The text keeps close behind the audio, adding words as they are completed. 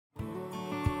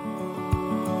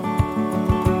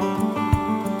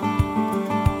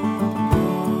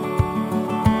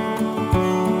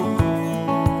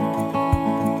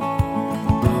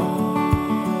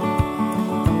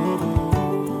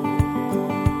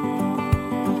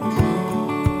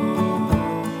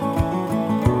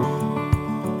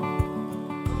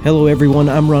Hello everyone,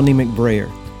 I'm Ronnie McBrayer.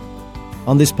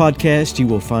 On this podcast you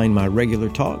will find my regular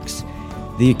talks,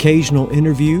 the occasional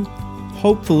interview,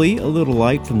 hopefully a little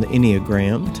light from the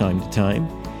Enneagram time to time,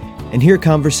 and hear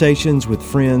conversations with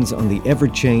friends on the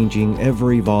ever-changing,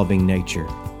 ever-evolving nature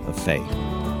of faith.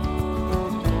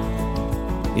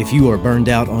 If you are burned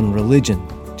out on religion,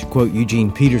 to quote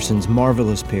Eugene Peterson's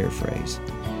marvelous paraphrase,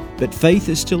 but faith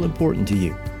is still important to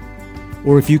you,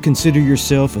 or if you consider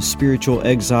yourself a spiritual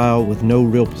exile with no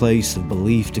real place of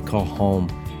belief to call home,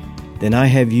 then I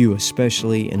have you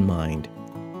especially in mind,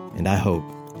 and I hope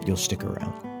you'll stick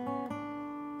around.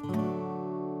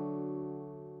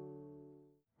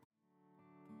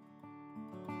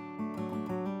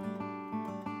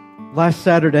 Last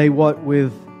Saturday, what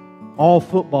with all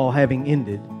football having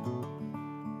ended,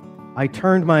 I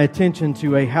turned my attention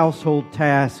to a household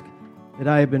task that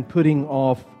I have been putting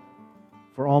off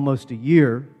for almost a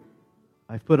year.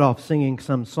 I've put off singing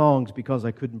some songs because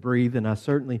I couldn't breathe, and I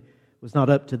certainly was not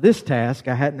up to this task.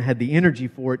 I hadn't had the energy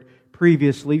for it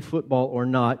previously, football or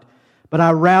not. But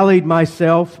I rallied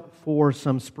myself for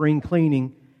some spring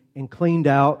cleaning and cleaned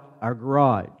out our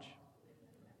garage.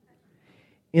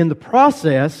 In the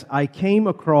process, I came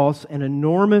across an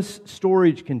enormous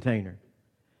storage container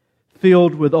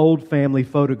filled with old family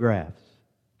photographs.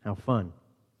 How fun.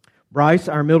 Bryce,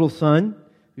 our middle son,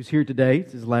 who's here today,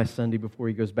 it's his last Sunday before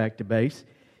he goes back to base.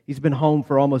 He's been home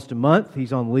for almost a month.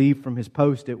 He's on leave from his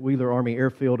post at Wheeler Army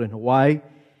Airfield in Hawaii,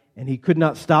 and he could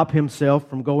not stop himself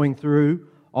from going through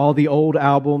all the old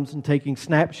albums and taking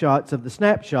snapshots of the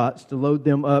snapshots to load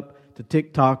them up to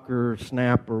TikTok or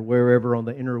Snap or wherever on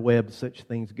the interweb such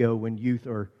things go when youth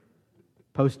are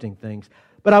posting things.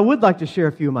 But I would like to share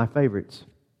a few of my favorites.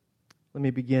 Let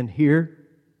me begin here.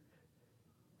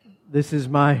 This is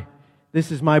my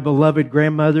beloved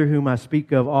grandmother whom I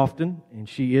speak of often, and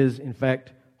she is, in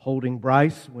fact, holding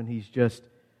Bryce when he's just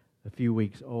a few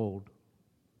weeks old.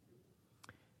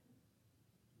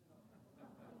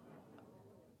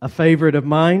 A favorite of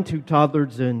mine, 2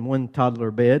 toddlers in 1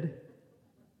 toddler bed.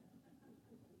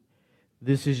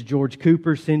 This is George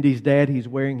Cooper, Cindy's dad. He's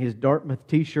wearing his Dartmouth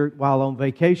t-shirt while on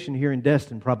vacation here in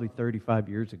Destin probably 35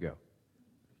 years ago.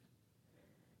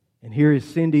 And here is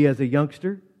Cindy as a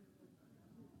youngster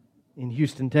in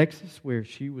Houston, Texas, where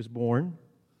she was born.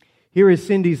 Here is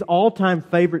Cindy's all-time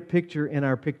favorite picture in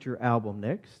our picture album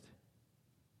next.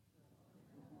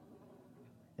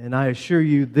 And I assure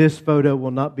you, this photo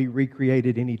will not be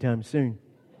recreated anytime soon.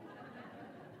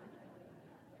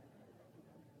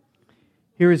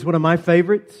 Here is one of my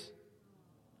favorites,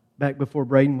 back before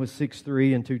Braden was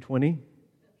 6'3" and 220.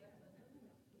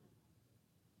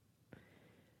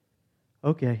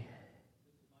 Okay.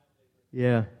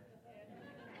 Yeah.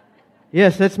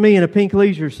 Yes, that's me in a pink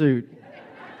leisure suit.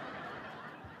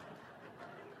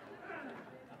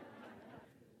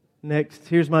 Next,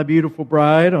 here's my beautiful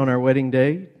bride on our wedding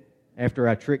day after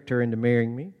I tricked her into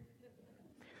marrying me.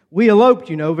 We eloped,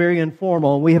 very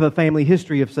informal, and we have a family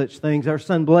history of such things. Our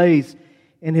son Blaze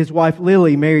and his wife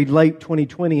Lily married late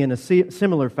 2020 in a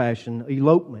similar fashion,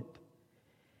 elopement.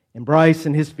 And Bryce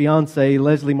and his fiancée,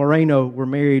 Leslie Moreno, were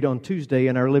married on Tuesday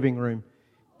in our living room.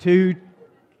 22.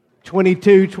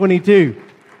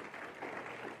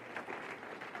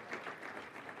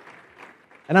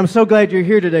 And I'm so glad you're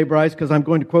here today, Bryce, because I'm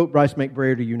going to quote Bryce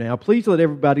McBrayer to you now. Please let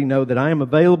everybody know that I am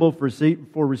available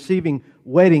for receiving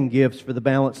wedding gifts for the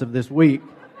balance of this week.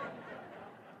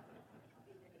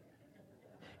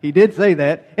 He did say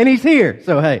that, and he's here,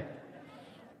 so hey.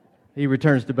 He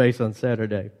returns to base on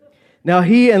Saturday. Now,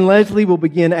 he and Leslie will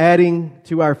begin adding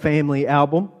to our family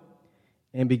album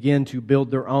and begin to build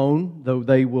their own, though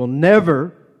they will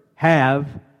never have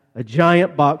a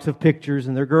giant box of pictures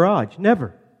in their garage.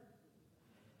 Never.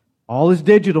 All is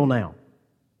digital now,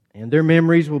 and their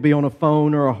memories will be on a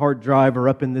phone or a hard drive or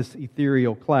up in this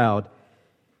ethereal cloud.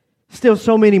 Still,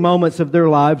 so many moments of their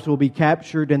lives will be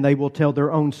captured, and they will tell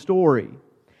their own story.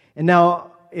 And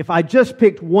now, if I just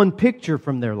picked one picture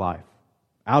from their life,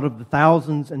 out of the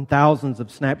thousands and thousands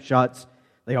of snapshots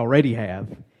they already have,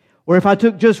 or if I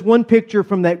took just one picture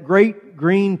from that great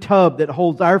green tub that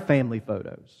holds our family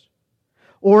photos,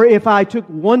 or if I took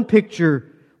one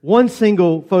picture, one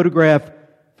single photograph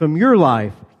from your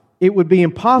life, it would be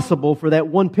impossible for that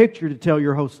one picture to tell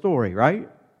your whole story, right?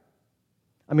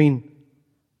 I mean,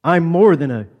 I'm more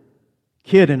than a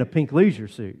kid in a pink leisure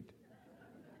suit.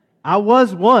 I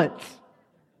was once.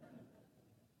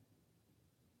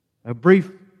 A brief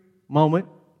moment,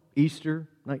 Easter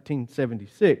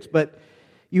 1976. But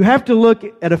you have to look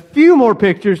at a few more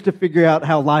pictures to figure out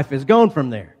how life has gone from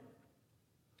there.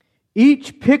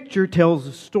 Each picture tells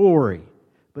a story,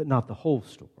 but not the whole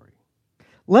story.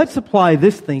 Let's apply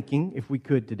this thinking, if we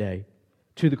could today,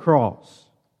 to the cross.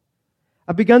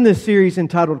 I've begun this series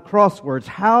entitled Crosswords,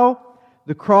 How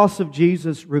the Cross of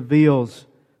Jesus Reveals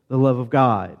the Love of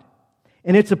God.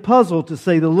 And it's a puzzle to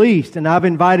say the least, and I've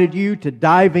invited you to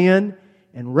dive in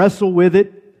and wrestle with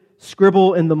it,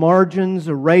 scribble in the margins,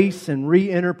 erase and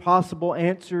re-enter possible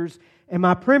answers. And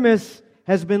my premise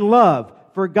has been love.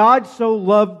 For God so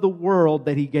loved the world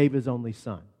that He gave His only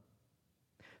Son.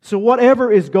 So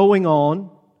whatever is going on,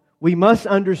 we must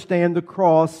understand the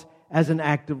cross as an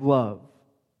act of love.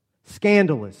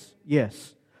 Scandalous,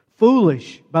 yes.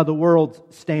 Foolish by the world's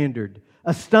standard.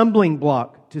 A stumbling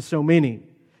block to so many.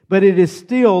 But it is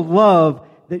still love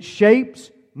that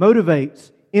shapes, motivates,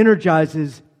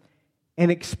 energizes, and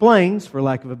explains, for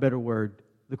lack of a better word,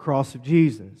 the cross of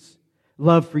Jesus.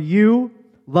 Love for you,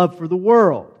 love for the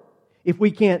world. If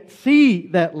we can't see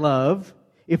that love,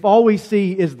 if all we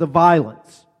see is the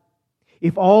violence,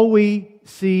 if all we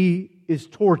see is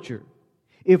torture,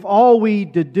 if all we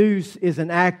deduce is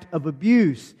an act of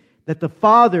abuse, that the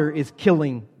Father is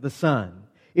killing the Son,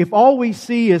 if all we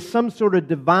see is some sort of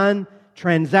divine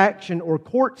transaction or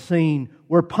court scene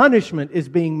where punishment is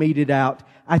being meted out,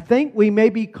 I think we may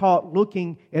be caught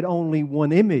looking at only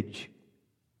one image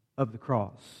of the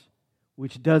cross,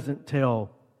 which doesn't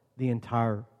tell the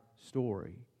entire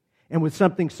story. And with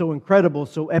something so incredible,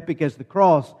 so epic as the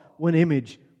cross, one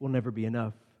image will never be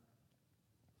enough.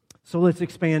 So let's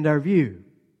expand our view.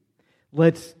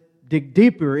 Let's dig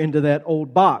deeper into that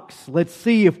old box. Let's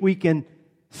see if we can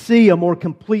see a more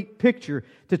complete picture.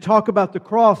 To talk about the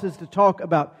cross is to talk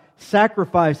about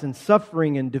sacrifice and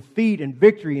suffering and defeat and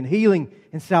victory and healing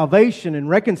and salvation and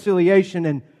reconciliation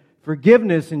and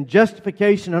forgiveness and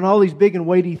justification and all these big and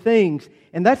weighty things.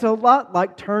 And that's a lot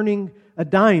like turning a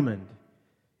diamond.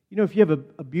 You know, if you have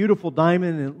a beautiful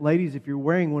diamond, and ladies, if you're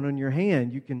wearing one on your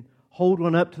hand, you can hold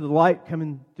one up to the light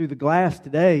coming through the glass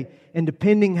today, and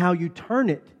depending how you turn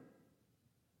it,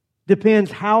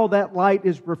 depends how that light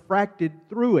is refracted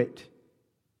through it.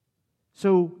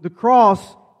 So the cross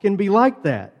can be like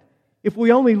that. If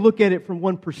we only look at it from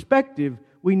one perspective,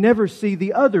 we never see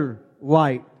the other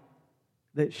light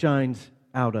that shines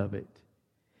out of it.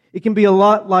 It can be a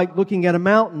lot like looking at a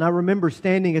mountain. I remember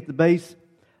standing at the base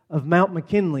of Mount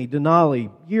McKinley,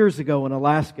 Denali, years ago in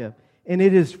Alaska, and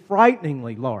it is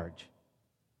frighteningly large.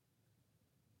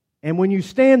 And when you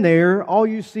stand there, all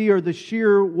you see are the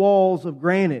sheer walls of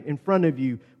granite in front of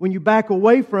you. When you back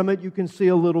away from it, you can see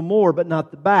a little more, but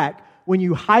not the back. When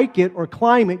you hike it or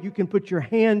climb it, you can put your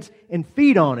hands and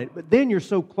feet on it. But then you're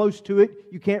so close to it,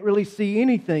 you can't really see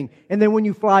anything. And then when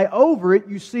you fly over it,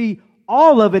 you see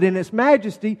all of it in its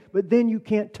majesty, but then you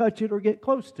can't touch it or get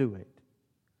close to it.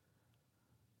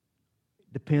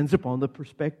 Depends upon the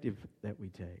perspective that we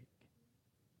take.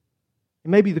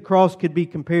 And maybe the cross could be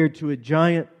compared to a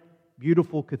giant,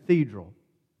 beautiful cathedral.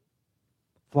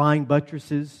 Flying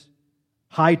buttresses,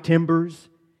 high timbers,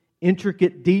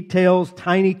 intricate details,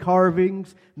 tiny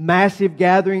carvings, massive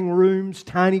gathering rooms,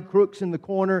 tiny crooks in the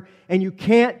corner, and you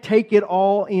can't take it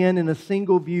all in a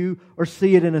single view or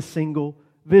see it in a single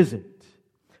visit.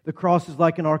 The cross is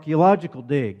like an archaeological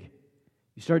dig.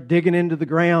 You start digging into the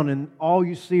ground and all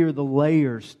you see are the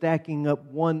layers stacking up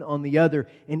one on the other,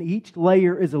 and each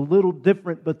layer is a little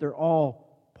different, but they're all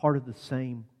part of the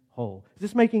same whole. Is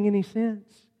this making any sense?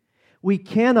 We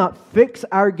cannot fix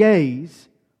our gaze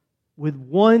with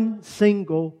one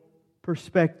single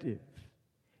perspective.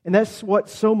 And that's what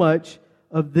so much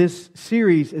of this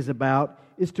series is about,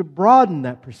 is to broaden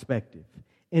that perspective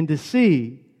and to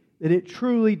see that it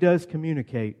truly does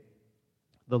communicate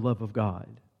the love of God.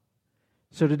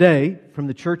 So today, from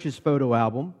the church's photo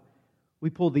album, we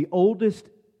pull the oldest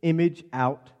image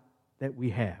out that we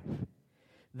have.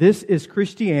 This is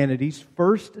Christianity's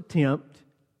first attempt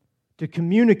to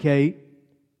communicate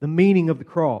the meaning of the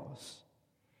cross.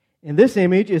 And this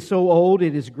image is so old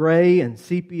it is gray and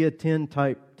sepia tin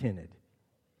type tinted.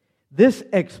 This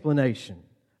explanation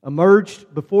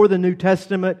emerged before the New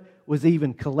Testament was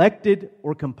even collected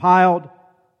or compiled,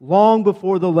 long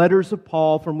before the letters of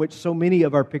Paul, from which so many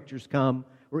of our pictures come,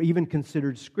 were even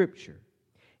considered Scripture.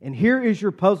 And here is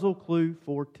your puzzle clue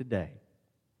for today.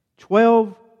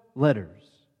 12 letters.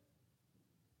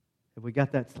 Have we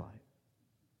got that slide?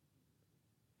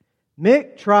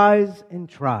 Mick tries and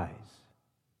tries,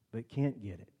 but can't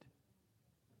get it.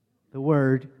 The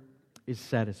word is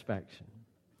satisfaction.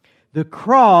 The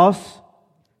cross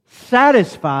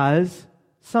satisfies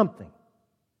something,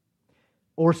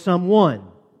 or someone,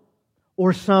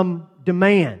 or some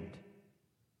demand.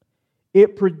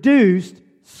 It produced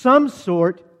some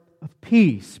sort of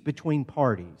peace between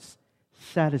parties,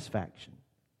 satisfaction.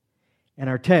 And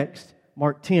our text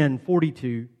Mark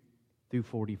 10:42 through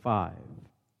 45.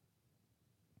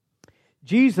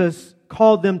 Jesus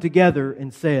called them together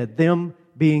and said, them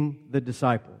being the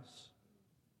disciples,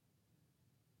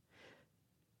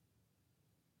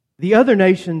 the other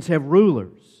nations have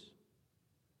rulers.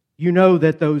 You know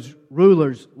that those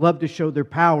rulers love to show their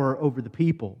power over the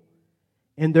people,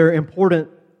 and their important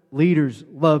leaders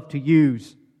love to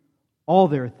use all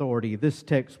their authority. This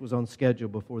text was on schedule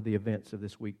before the events of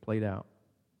this week played out.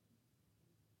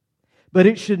 But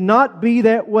it should not be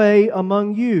that way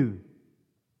among you.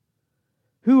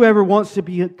 Whoever wants to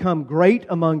become great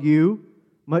among you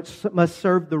must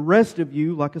serve the rest of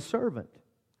you like a servant.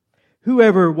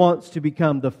 Whoever wants to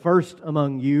become the first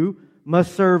among you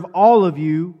must serve all of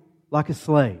you like a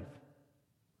slave.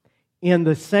 In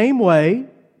the same way,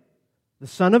 the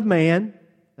Son of Man,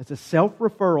 that's a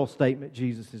self-referral statement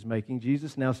Jesus is making.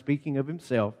 Jesus now speaking of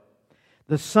Himself.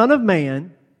 The Son of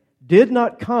Man did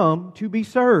not come to be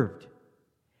served.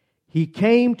 He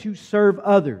came to serve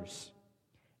others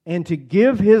and to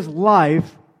give His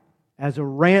life as a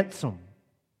ransom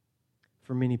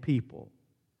for many people.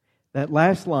 That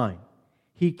last line,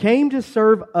 He came to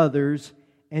serve others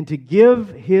and to give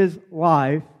His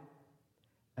life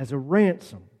as a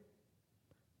ransom.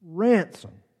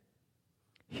 Ransom.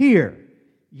 Here,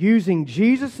 using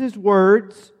Jesus'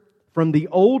 words from the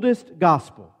oldest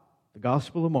gospel, the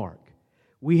Gospel of Mark,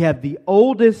 we have the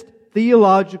oldest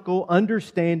theological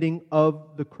understanding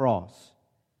of the cross.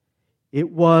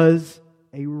 It was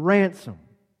a ransom.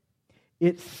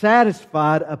 It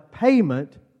satisfied a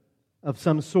payment of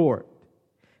some sort.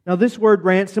 Now, this word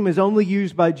ransom is only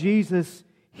used by Jesus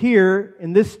here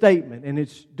in this statement, and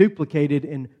it's duplicated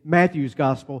in Matthew's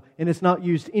Gospel, and it's not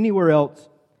used anywhere else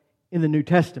in the New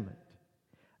Testament.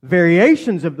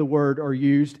 Variations of the word are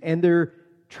used, and they're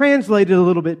translated a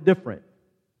little bit different.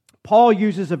 Paul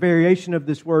uses a variation of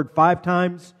this word 5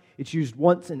 times. It's used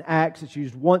once in Acts, it's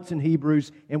used once in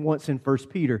Hebrews, and once in 1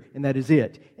 Peter, and that is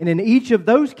it. And in each of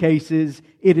those cases,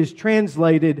 it is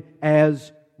translated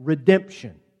as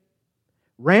redemption.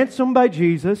 Ransom by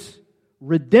Jesus,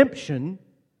 redemption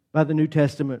by the New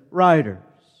Testament writers.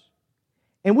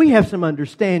 And we have some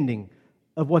understanding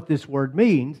of what this word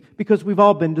means because we've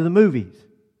all been to the movies,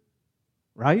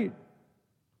 right?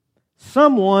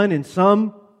 Someone in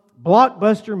some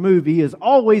blockbuster movie is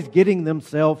always getting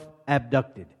themselves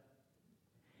abducted.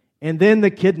 And then the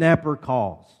kidnapper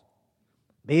calls.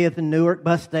 Be at the Newark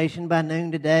bus station by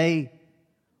noon today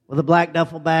with a black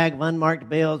duffel bag of unmarked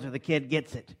bills or the kid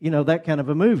gets it. You know, that kind of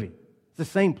a movie. It's the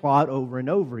same plot over and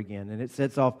over again, and it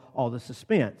sets off all the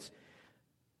suspense.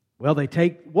 Well, they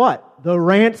take what? The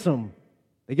ransom.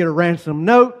 They get a ransom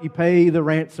note, you pay the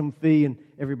ransom fee, and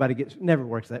everybody gets... It never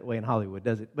works that way in Hollywood,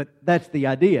 does it? But that's the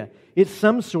idea. It's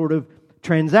some sort of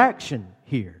transaction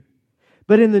here.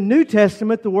 But in the New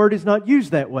Testament, the word is not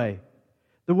used that way.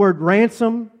 The word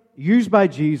ransom, used by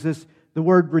Jesus, the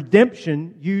word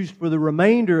redemption, used for the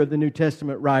remainder of the New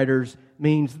Testament writers,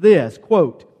 means this,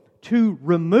 quote, to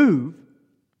remove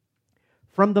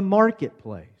from the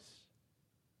marketplace.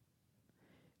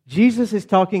 Jesus is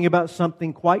talking about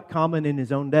something quite common in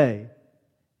His own day,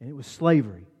 and it was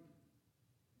slavery.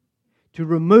 To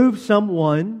remove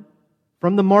someone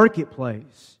from the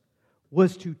marketplace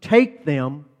was to take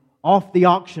them off the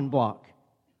auction block.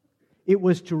 It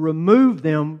was to remove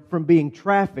them from being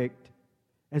trafficked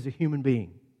as a human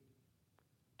being.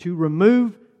 To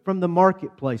remove from the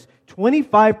marketplace.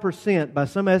 25%, by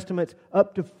some estimates,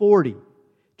 up to 40%.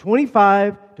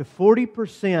 25 to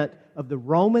 40% of the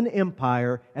Roman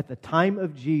Empire at the time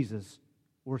of Jesus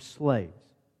were slaves.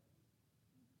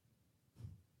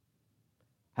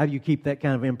 How do you keep that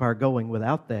kind of empire going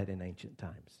without that in ancient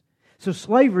times? So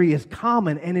slavery is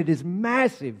common and it is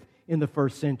massive in the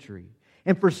first century.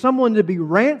 And for someone to be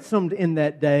ransomed in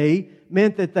that day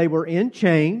meant that they were in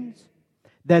chains,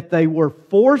 that they were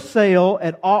for sale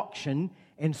at auction,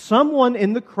 and someone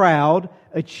in the crowd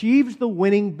achieves the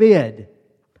winning bid,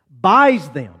 buys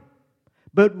them.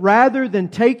 But rather than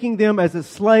taking them as a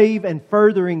slave and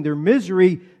furthering their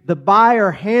misery, the buyer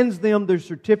hands them their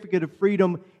certificate of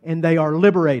freedom and they are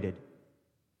liberated.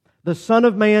 The Son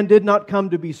of Man did not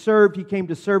come to be served. He came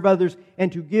to serve others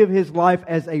and to give His life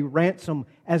as a ransom,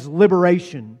 as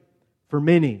liberation for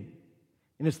many.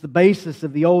 And it's the basis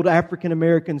of the old African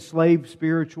American slave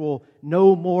spiritual,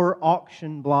 no more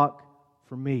auction block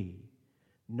for me.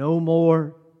 No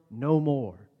more, no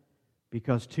more,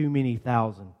 because too many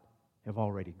thousand have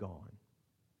already gone.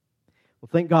 Well,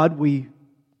 thank God we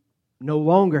no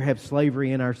longer have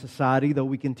slavery in our society, though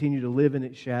we continue to live in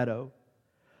its shadow.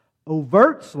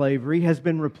 Overt slavery has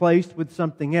been replaced with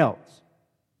something else.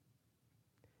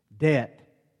 Debt.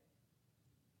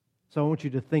 So I want you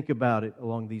to think about it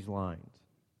along these lines.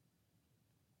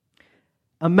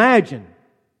 Imagine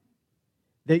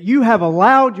that you have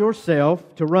allowed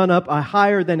yourself to run up a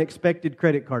higher than expected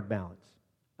credit card balance.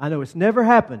 I know it's never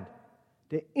happened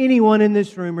to anyone in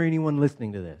this room or anyone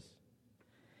listening to this.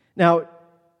 Now,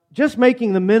 just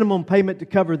making the minimum payment to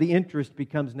cover the interest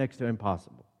becomes next to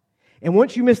impossible. And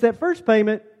once you miss that first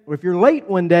payment, or if you're late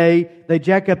one day, they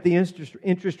jack up the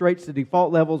interest rates to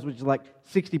default levels, which is like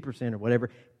 60% or whatever.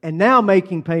 And now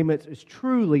making payments is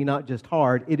truly not just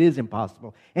hard, it is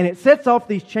impossible. And it sets off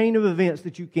these chain of events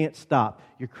that you can't stop.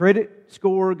 Your credit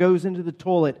score goes into the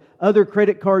toilet. Other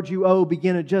credit cards you owe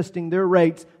begin adjusting their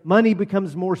rates. Money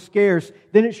becomes more scarce.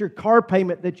 Then it's your car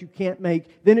payment that you can't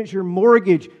make. Then it's your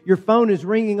mortgage. Your phone is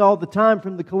ringing all the time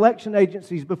from the collection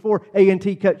agencies before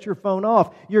A&T cuts your phone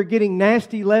off. You're getting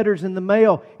nasty letters in the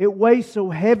mail. It weighs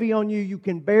so heavy on you, you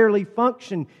can barely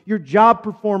function. Your job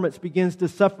performance begins to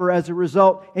suffer as a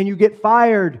result, and you get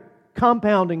fired,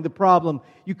 compounding the problem.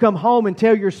 You come home and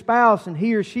tell your spouse, and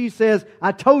he or she says,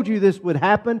 I told you this would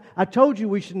happen. I told you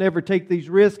we should never take these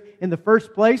risks in the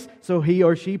first place. So he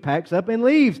or she packs up and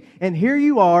leaves. And here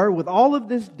you are with all of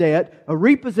this debt, a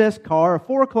repossessed car, a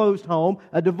foreclosed home,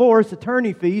 a divorce,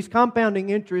 attorney fees, compounding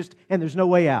interest, and there's no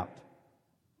way out.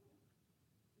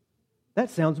 That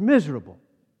sounds miserable.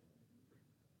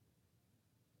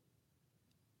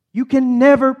 You can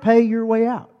never pay your way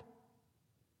out.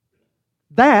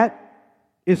 That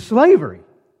is slavery.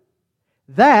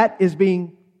 That is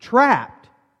being trapped.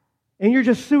 And you're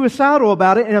just suicidal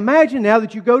about it. And imagine now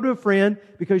that you go to a friend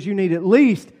because you need at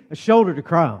least a shoulder to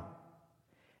cry on.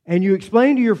 And you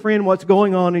explain to your friend what's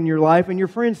going on in your life, and your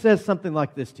friend says something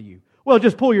like this to you. Well,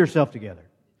 just pull yourself together.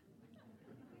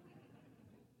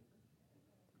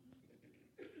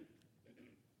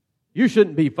 You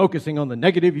shouldn't be focusing on the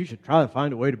negative. You should try to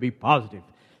find a way to be positive.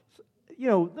 You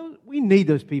know, we need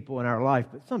those people in our life,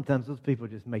 but sometimes those people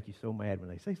just make you so mad when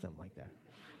they say something like that.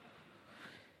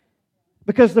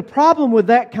 Because the problem with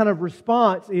that kind of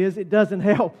response is it doesn't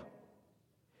help.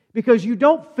 Because you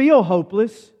don't feel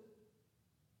hopeless.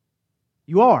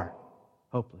 You are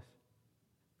hopeless.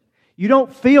 You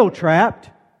don't feel trapped.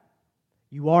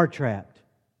 You are trapped.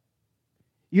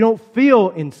 You don't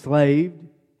feel enslaved.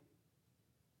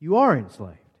 You are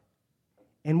enslaved.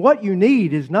 And what you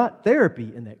need is not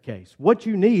therapy in that case. What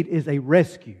you need is a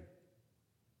rescue.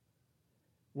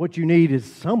 What you need is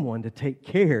someone to take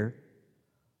care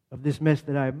of this mess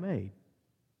that I've made.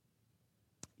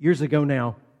 Years ago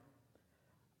now,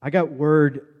 I got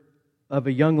word of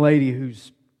a young lady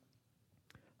whose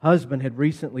husband had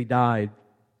recently died.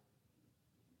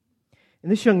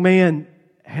 And this young man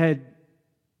had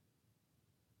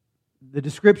the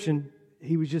description,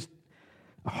 he was just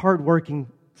a hardworking,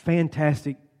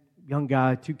 fantastic young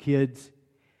guy, 2 kids,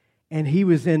 and he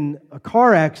was in a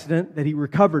car accident that he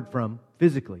recovered from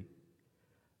physically,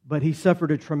 but he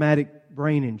suffered a traumatic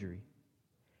brain injury.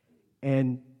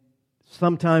 And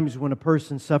sometimes when a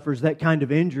person suffers that kind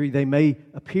of injury, they may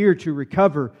appear to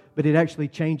recover, but it actually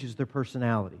changes their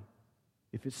personality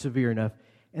if it's severe enough.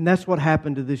 And that's what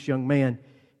happened to this young man.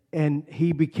 And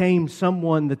he became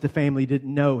someone that the family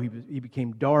didn't know. He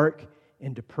became dark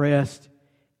and depressed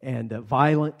and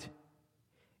violent,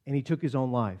 and he took his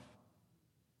own life.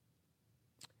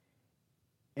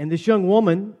 And this young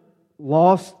woman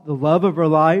lost the love of her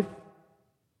life.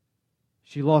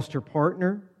 She lost her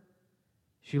partner.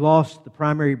 She lost the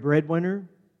primary breadwinner.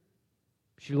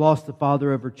 She lost the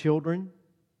father of her children.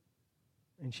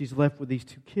 And she's left with these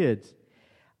 2 kids.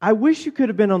 I wish you could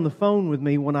have been on the phone with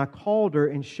me when I called her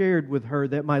and shared with her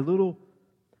that my little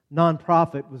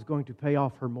nonprofit was going to pay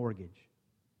off her mortgage.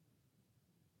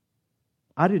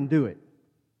 I didn't do it.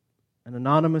 An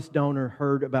anonymous donor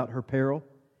heard about her peril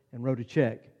and wrote a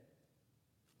check.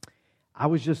 I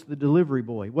was just the delivery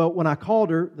boy. Well, when I called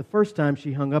her the first time,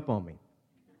 she hung up on me.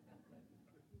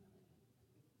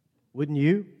 Wouldn't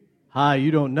you? Hi,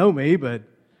 you don't know me, but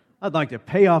I'd like to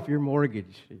pay off your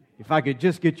mortgage if I could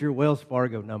just get your Wells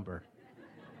Fargo number.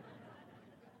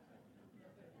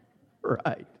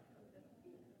 Right.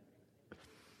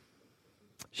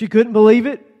 She couldn't believe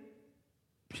it.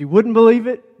 She wouldn't believe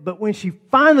it, but when she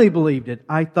finally believed it,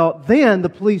 I thought then the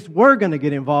police were going to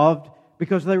get involved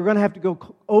because they were going to have to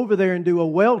go over there and do a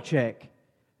well check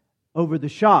over the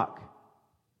shock.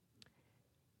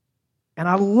 And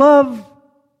I love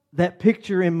that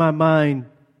picture in my mind,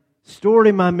 stored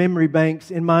in my memory banks,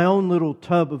 in my own little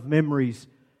tub of memories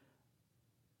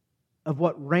of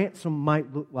what ransom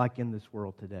might look like in this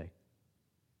world today,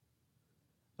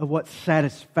 of what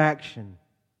satisfaction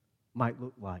might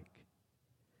look like.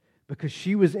 Because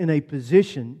she was in a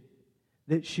position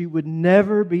that she would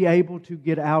never be able to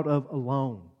get out of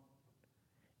alone.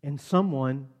 And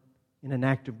someone, in an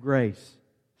act of grace,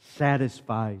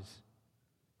 satisfies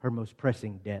her most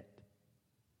pressing debt.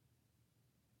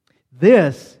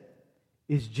 This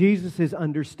is Jesus'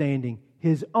 understanding,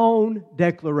 His own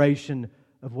declaration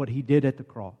of what He did at the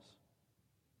cross.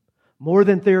 More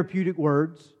than therapeutic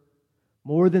words,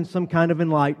 more than some kind of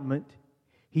enlightenment,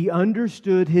 He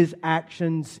understood His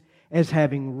actions as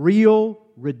having real,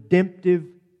 redemptive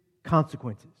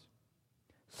consequences.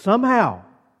 Somehow,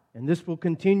 and this will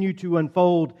continue to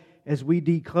unfold as we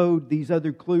decode these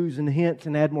other clues and hints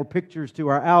and add more pictures to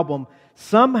our album,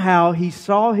 somehow He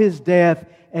saw His death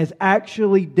as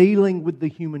actually dealing with the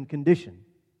human condition.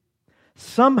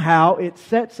 Somehow it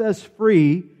sets us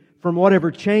free from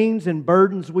whatever chains and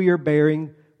burdens we are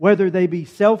bearing, whether they be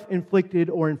self-inflicted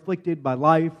or inflicted by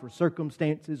life or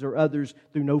circumstances or others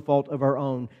through no fault of our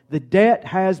own. The debt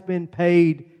has been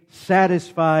paid,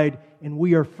 satisfied, and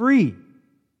we are free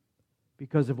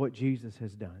because of what Jesus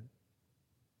has done.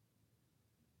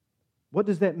 What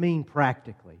does that mean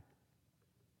practically?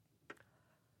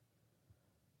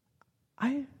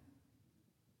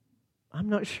 I'm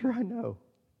not sure I know,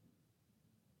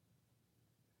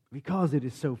 because it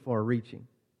is so far-reaching.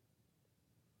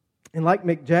 And like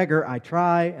Mick Jagger, I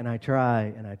try and I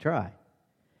try and I try.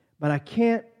 But I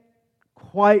can't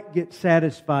quite get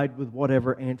satisfied with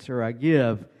whatever answer I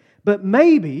give. But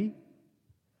maybe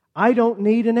I don't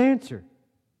need an answer.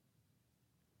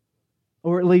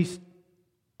 Or at least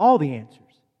all the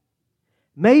answers.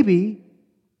 Maybe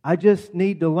I just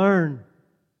need to learn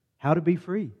how to be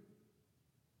free.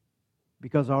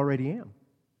 Because I already am.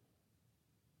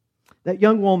 That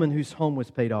young woman whose home was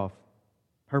paid off,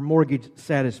 her mortgage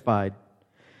satisfied,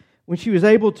 when she was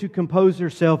able to compose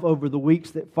herself over the weeks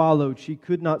that followed, she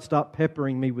could not stop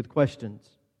peppering me with questions.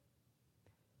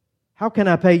 How can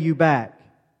I pay you back?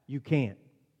 You can't.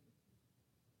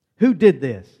 Who did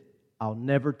this? I'll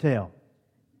never tell.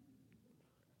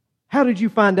 How did you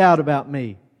find out about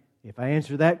me? If I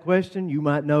answer that question, you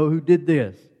might know who did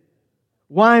this.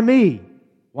 Why me?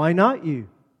 Why not you?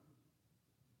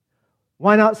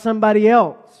 Why not somebody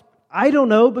else? I don't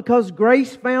know, because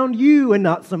grace found you and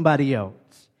not somebody else.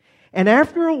 And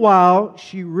after a while,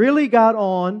 she really got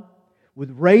on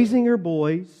with raising her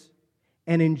boys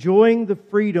and enjoying the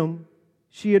freedom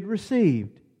she had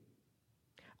received.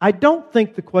 I don't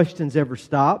think the questions ever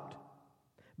stopped,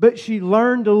 but she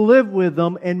learned to live with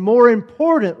them, and more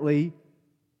importantly,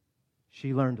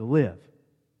 she learned to live.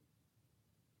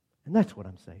 And that's what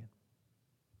I'm saying.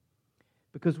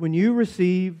 Because when you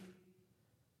receive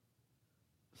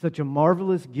such a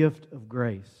marvelous gift of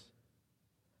grace,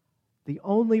 the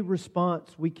only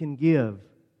response we can give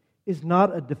is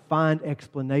not a defined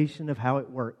explanation of how it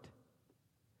worked,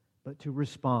 but to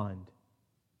respond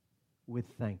with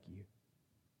thank you.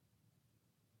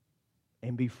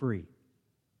 And be free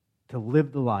to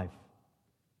live the life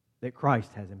that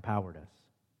Christ has empowered us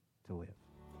to live.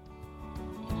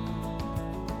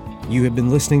 You have been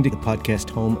listening to the podcast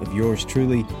home of yours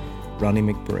truly, Ronnie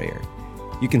McBrayer.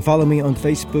 You can follow me on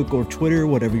Facebook or Twitter,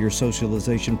 whatever your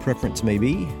socialization preference may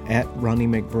be. At Ronnie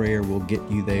McBrayer will get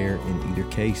you there in either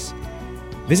case.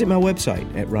 Visit my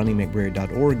website at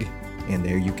ronniemcbrayer.org, and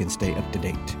there you can stay up to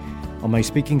date on my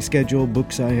speaking schedule,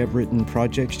 books I have written,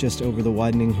 projects just over the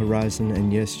widening horizon,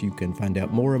 and yes, you can find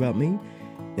out more about me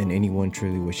than anyone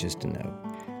truly wishes to know.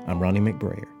 I'm Ronnie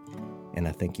McBrayer, and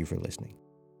I thank you for listening.